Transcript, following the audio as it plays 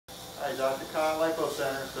Hi, Dr. Lipo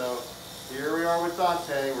Center. So here we are with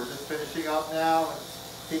Dante. We're just finishing up now,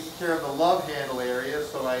 taking care of the love handle area.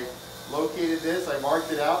 So I located this, I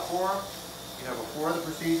marked it out for him, before the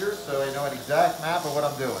procedure, so I know an exact map of what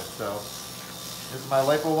I'm doing. So this is my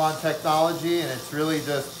LipoWAND technology, and it's really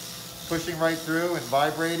just pushing right through and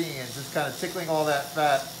vibrating and just kind of tickling all that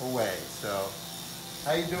fat away. So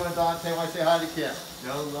how you doing, Dante? Want to say hi to Kim?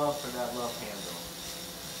 No love for that love handle.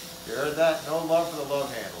 You heard that? No love for the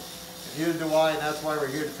love handles. And neither do I, and that's why we're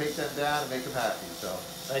here to take them down and make them happy. So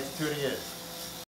thanks for tuning in.